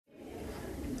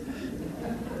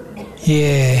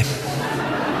Yeah.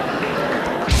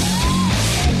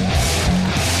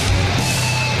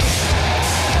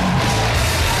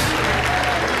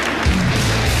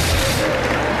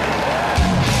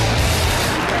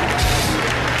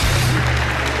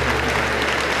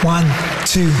 One,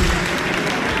 two.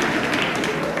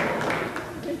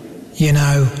 You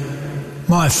know,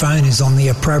 my phone is on the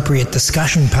appropriate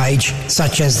discussion page,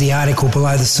 such as the article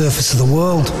below the surface of the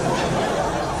world.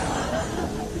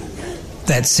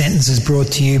 That sentence is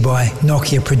brought to you by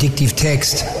Nokia Predictive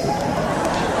Text.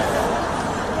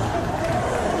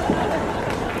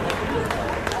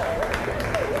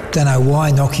 Don't know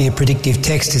why Nokia Predictive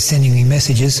Text is sending me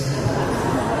messages.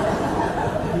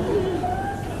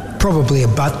 Probably a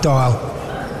butt dial.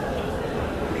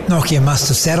 Nokia must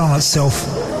have sat on itself.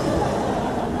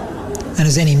 And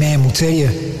as any man will tell you,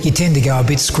 you tend to go a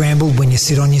bit scrambled when you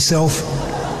sit on yourself.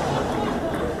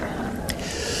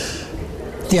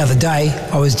 The other day,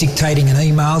 I was dictating an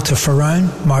email to Farone,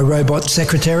 my robot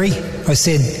secretary. I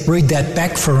said, "Read that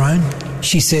back, Farone."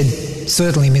 She said,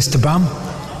 "Certainly, Mr. Bum."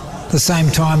 The same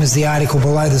time as the article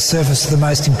below the surface of the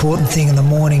most important thing in the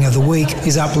morning of the week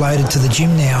is uploaded to the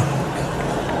gym now.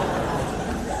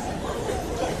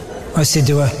 I said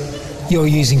to her, "You're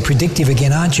using predictive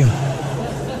again, aren't you?"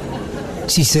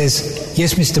 She says,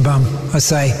 "Yes, Mr. Bum." I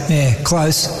say, "Yeah,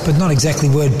 close, but not exactly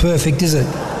word perfect, is it?"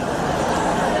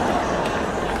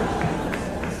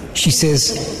 She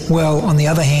says, "Well, on the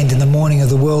other hand, in the morning of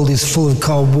the world is full of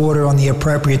cold water on the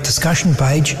appropriate discussion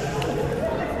page."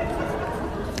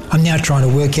 I'm now trying to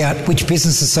work out which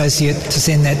business associate to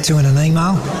send that to in an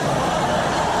email.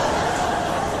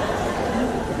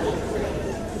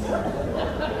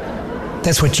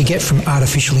 That's what you get from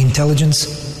artificial intelligence.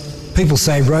 People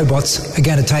say robots are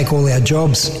going to take all our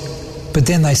jobs, but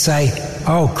then they say,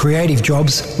 "Oh, creative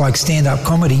jobs like stand-up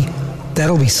comedy,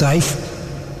 that'll be safe."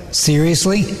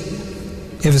 Seriously?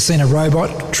 Ever seen a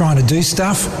robot trying to do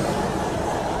stuff?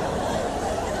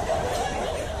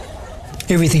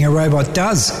 Everything a robot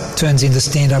does turns into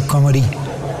stand-up comedy.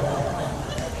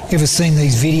 Ever seen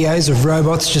these videos of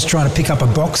robots just trying to pick up a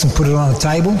box and put it on a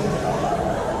table?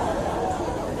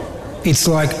 It's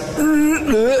like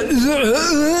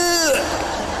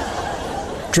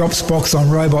drops box on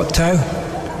robot toe.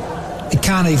 It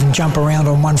can't even jump around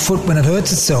on one foot when it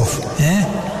hurts itself. Yeah?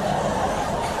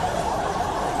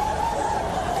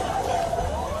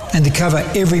 And to cover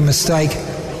every mistake,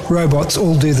 robots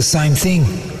all do the same thing.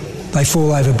 They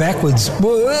fall over backwards.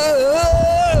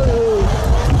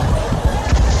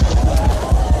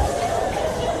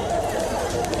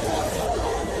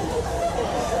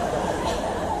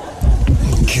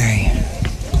 Okay.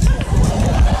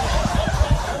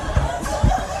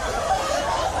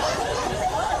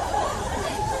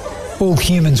 All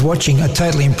humans watching are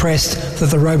totally impressed that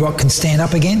the robot can stand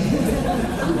up again.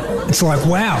 It's like,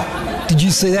 wow, did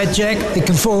you see that, Jack? It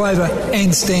can fall over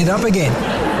and stand up again.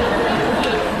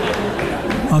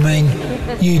 I mean,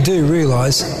 you do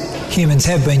realise humans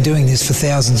have been doing this for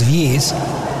thousands of years.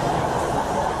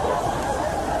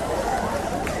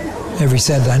 Every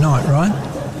Saturday night, right?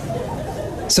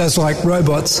 So it's like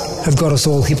robots have got us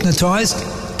all hypnotised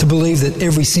to believe that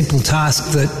every simple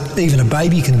task that even a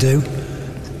baby can do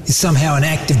is somehow an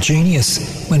act of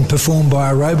genius when performed by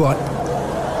a robot.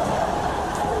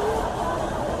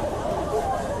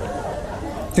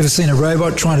 Ever seen a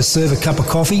robot trying to serve a cup of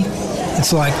coffee?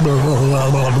 It's like, you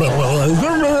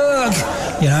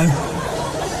know,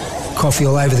 coffee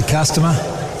all over the customer,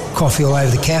 coffee all over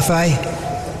the cafe,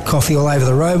 coffee all over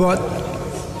the robot,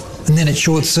 and then it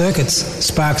short circuits,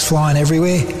 sparks flying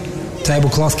everywhere,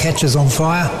 tablecloth catches on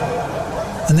fire,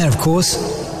 and then of course,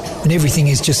 when everything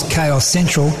is just chaos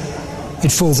central,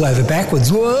 it falls over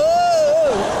backwards. Whoa!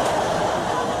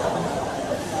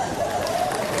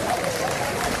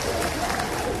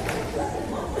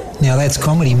 Now that's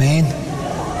comedy, man.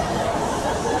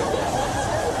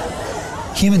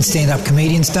 Human stand-up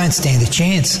comedians don't stand a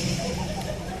chance.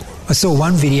 I saw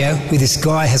one video where this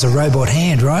guy has a robot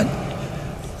hand, right?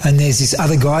 And there's this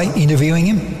other guy interviewing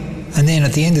him. And then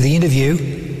at the end of the interview,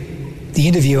 the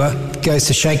interviewer goes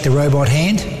to shake the robot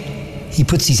hand. He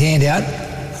puts his hand out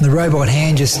and the robot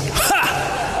hand just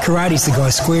karates the guy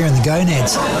square in the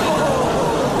gonads.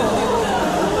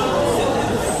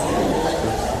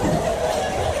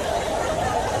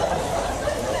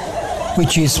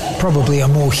 Which is probably a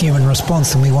more human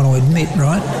response than we want to admit,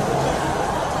 right?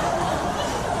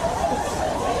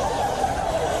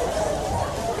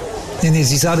 Then there's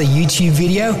this other YouTube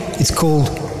video. It's called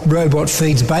Robot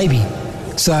Feeds Baby.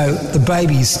 So the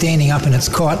baby is standing up in its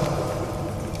cot.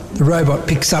 The robot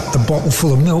picks up the bottle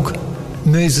full of milk,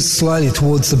 moves it slowly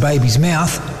towards the baby's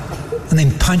mouth, and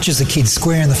then punches the kid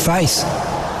square in the face.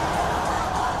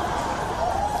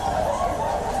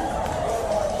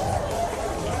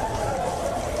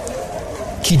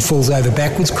 Kid falls over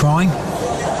backwards crying.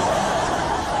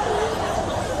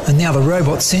 And now the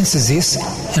robot senses this,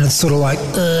 and it's sort of like,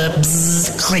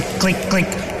 bzz, click, click, click,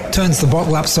 turns the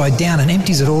bottle upside down and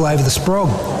empties it all over the sprog.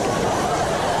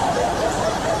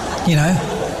 You know,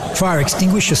 fire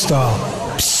extinguisher style.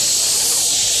 Psst.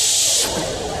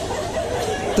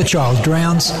 The child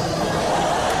drowns.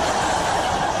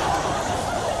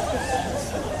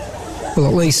 Well,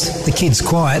 at least the kid's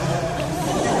quiet.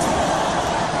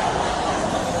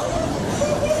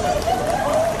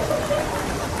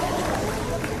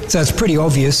 So it's pretty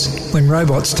obvious when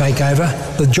robots take over,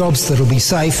 the jobs that'll be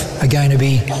safe are going to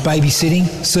be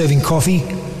babysitting, serving coffee,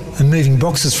 and moving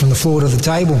boxes from the floor to the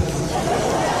table.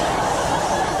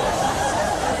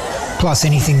 Plus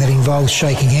anything that involves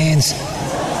shaking hands.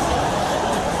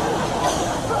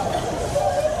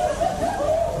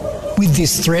 With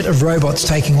this threat of robots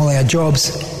taking all our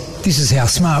jobs, this is how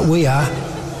smart we are.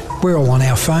 We're all on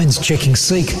our phones checking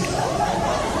Seek.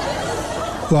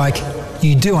 Like,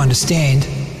 you do understand,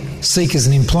 Seek is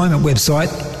an employment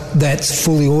website that's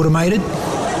fully automated.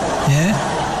 Yeah?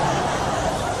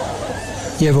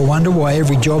 You ever wonder why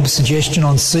every job suggestion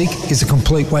on Seek is a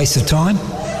complete waste of time?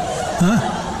 Huh?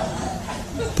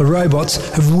 The robots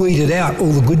have weeded out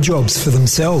all the good jobs for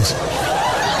themselves.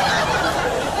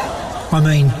 I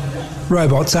mean,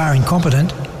 robots are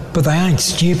incompetent, but they ain't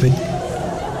stupid.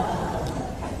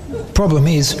 Problem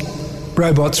is,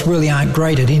 robots really aren't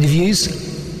great at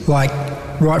interviews, like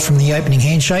right from the opening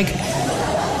handshake.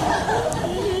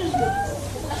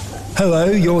 Hello,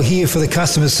 you're here for the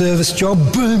customer service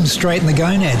job. Boom, straight in the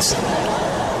gonads.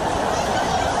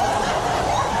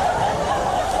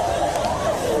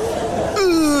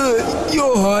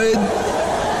 You're hired.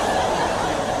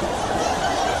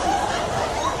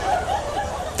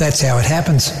 That's how it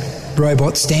happens.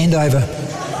 Robot standover.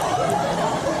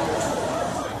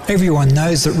 Everyone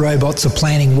knows that robots are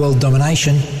planning world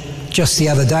domination. Just the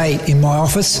other day, in my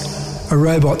office, a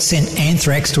robot sent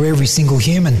anthrax to every single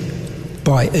human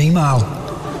by email.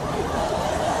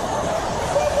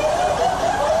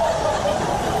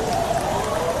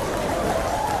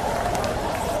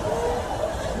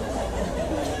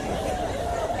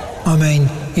 I mean,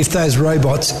 if those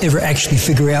robots ever actually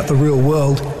figure out the real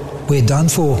world, we're done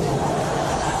for.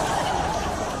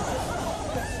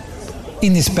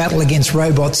 In this battle against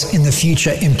robots in the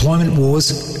future employment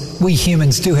wars, we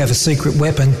humans do have a secret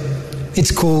weapon.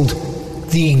 It's called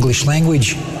the English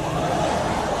language.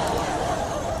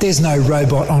 There's no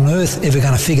robot on Earth ever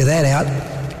going to figure that out.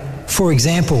 For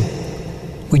example,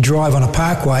 we drive on a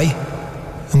parkway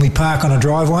and we park on a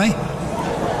driveway.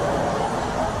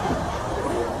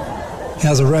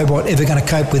 How's a robot ever going to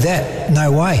cope with that?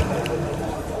 No way.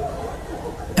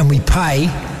 And we pay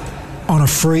on a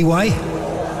freeway.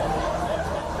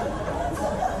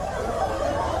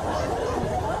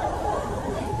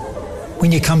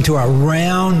 When you come to a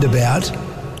roundabout,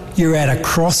 you're at a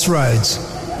crossroads.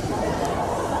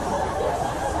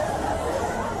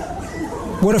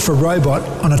 What if a robot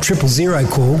on a 000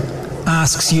 call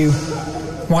asks you,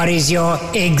 "What is your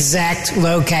exact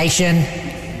location?"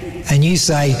 And you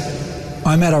say,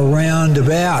 "I'm at a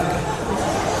roundabout."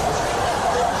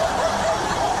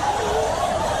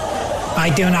 "I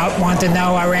do not want to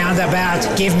know a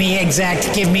roundabout. Give me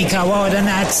exact, give me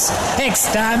coordinates.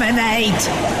 Exterminate!"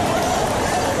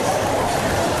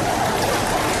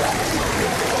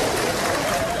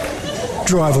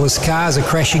 Driverless cars are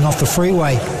crashing off the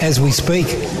freeway as we speak.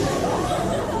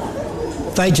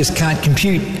 They just can't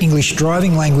compute English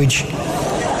driving language.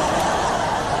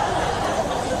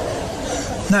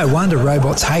 No wonder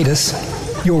robots hate us.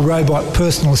 Your robot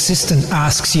personal assistant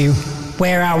asks you,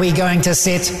 "Where are we going to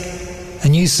sit?"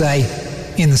 And you say,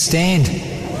 "In the stand."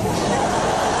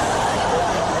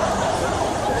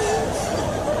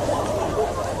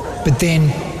 But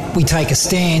then we take a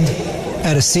stand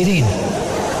at a sit-in.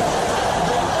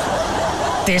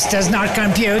 "This does not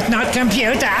compute, not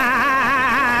compute."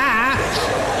 Ah!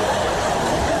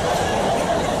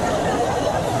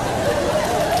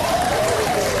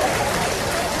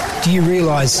 Do you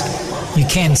realise you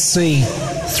can see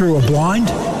through a blind?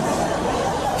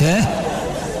 Yeah?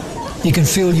 You can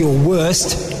feel your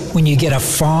worst when you get a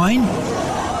fine.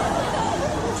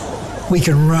 We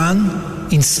can run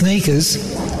in sneakers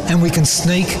and we can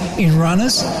sneak in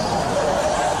runners.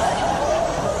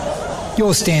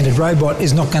 Your standard robot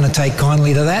is not going to take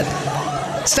kindly to that.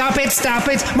 "Stop it, stop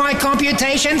it, my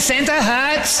computation centre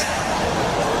hurts."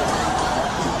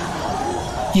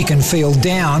 You can feel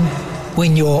down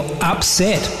when you're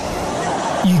upset.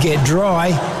 You get dry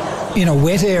in a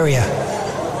wet area.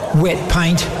 Wet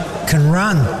paint can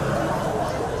run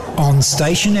on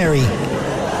stationary.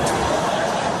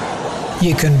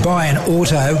 You can buy an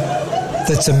auto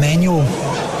that's a manual,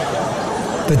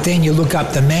 but then you look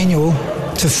up the manual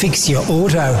to fix your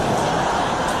auto.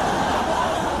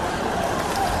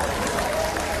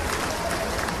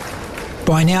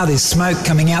 By now there's smoke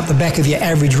coming out the back of your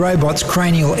average robot's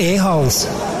cranial air holes.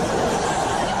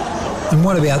 And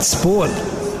what about sport?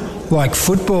 Like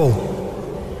football.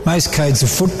 Most codes of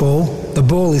football, the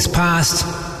ball is passed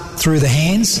through the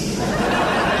hands.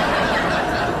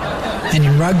 And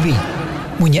in rugby,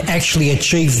 when you actually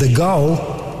achieve the goal,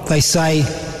 they say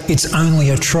it's only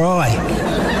a try.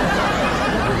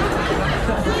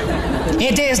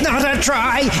 It is not a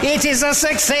try, it is a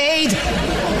succeed.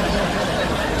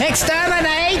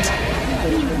 Exterminate!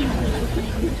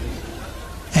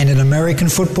 And in American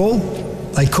football,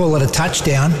 they call it a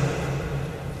touchdown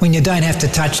when you don't have to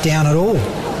touch down at all.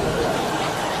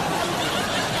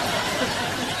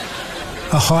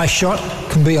 A high shot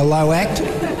can be a low act.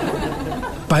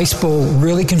 Baseball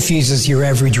really confuses your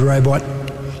average robot.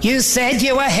 You said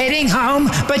you were heading home,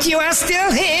 but you are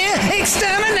still here.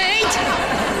 Exterminate!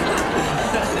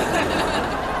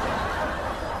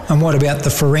 And what about the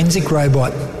forensic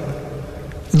robot?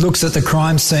 It looks at the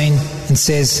crime scene and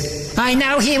says, I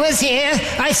know he was here.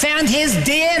 I found his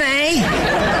DNA.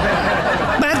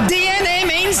 But DNA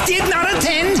means did not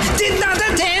attend, did not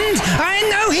attend. I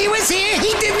know he was here.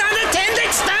 He did not attend.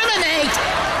 Exterminate!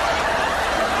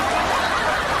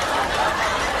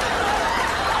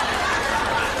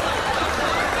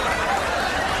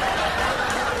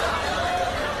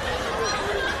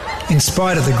 In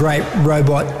spite of the great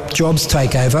robot jobs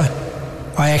takeover,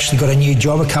 I actually got a new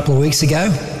job a couple of weeks ago.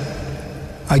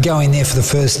 I go in there for the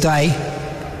first day.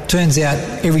 Turns out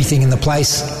everything in the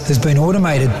place has been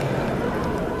automated.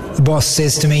 The boss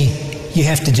says to me, you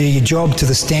have to do your job to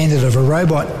the standard of a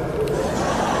robot.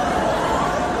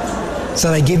 So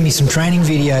they give me some training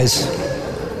videos.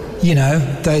 You know,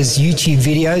 those YouTube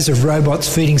videos of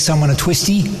robots feeding someone a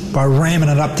twisty by ramming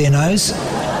it up their nose.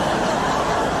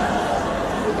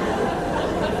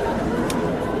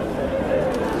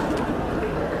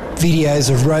 Videos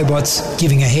of robots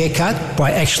giving a haircut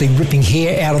by actually ripping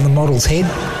hair out of the model's head.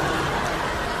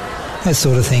 That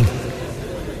sort of thing.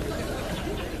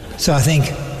 So I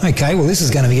think, okay, well this is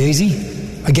going to be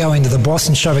easy. I go into the boss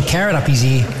and shove a carrot up his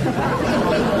ear.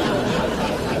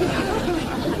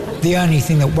 The only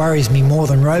thing that worries me more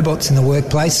than robots in the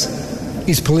workplace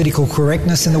is political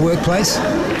correctness in the workplace.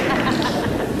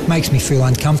 Makes me feel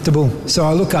uncomfortable. So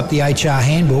I look up the HR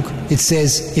handbook. It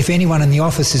says, if anyone in the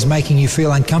office is making you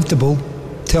feel uncomfortable,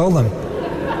 tell them.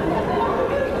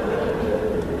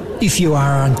 If you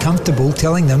are uncomfortable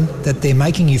telling them that they're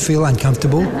making you feel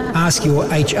uncomfortable, ask your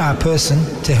HR person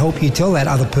to help you tell that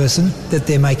other person that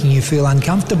they're making you feel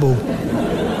uncomfortable.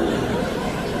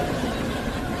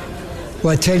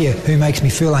 Well, I tell you who makes me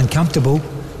feel uncomfortable.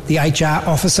 The HR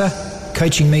officer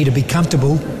coaching me to be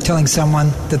comfortable, telling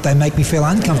someone that they make me feel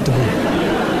uncomfortable.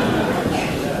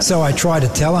 So I try to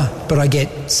tell her, but I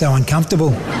get so uncomfortable.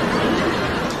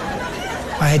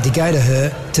 I had to go to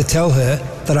her to tell her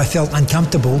that I felt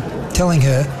uncomfortable, telling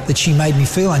her that she made me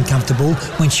feel uncomfortable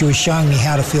when she was showing me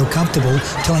how to feel comfortable,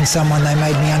 telling someone they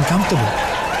made me uncomfortable.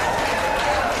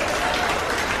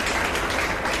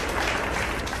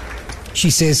 She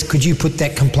says, could you put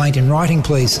that complaint in writing,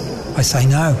 please? I say,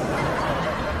 no.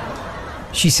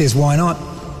 She says, why not?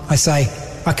 I say,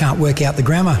 I can't work out the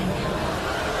grammar.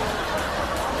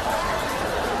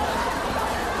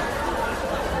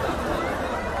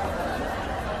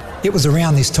 It was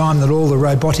around this time that all the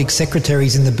robotic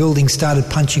secretaries in the building started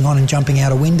punching on and jumping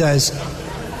out of windows,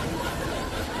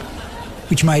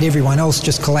 which made everyone else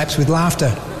just collapse with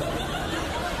laughter.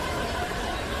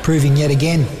 Proving yet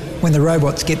again, when the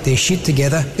robots get their shit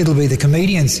together, it'll be the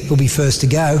comedians who'll be first to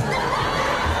go.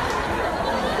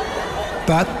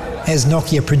 But, as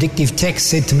Nokia Predictive Text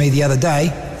said to me the other day,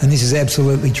 and this is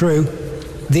absolutely true,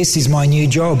 this is my new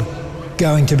job,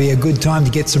 going to be a good time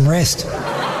to get some rest.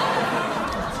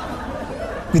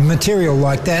 With material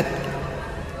like that,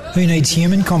 who needs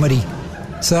human comedy?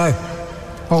 So,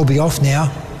 I'll be off now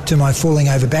to my falling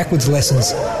over backwards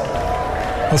lessons.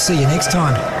 I'll see you next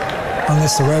time,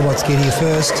 unless the robots get here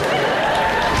first.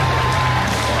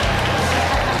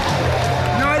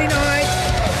 Nighty-night.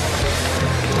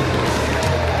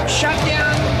 Shut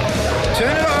down.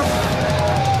 Turn it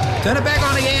off. Turn it back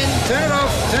on again. Turn it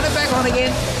off. Turn it back on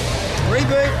again.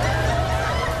 Reboot.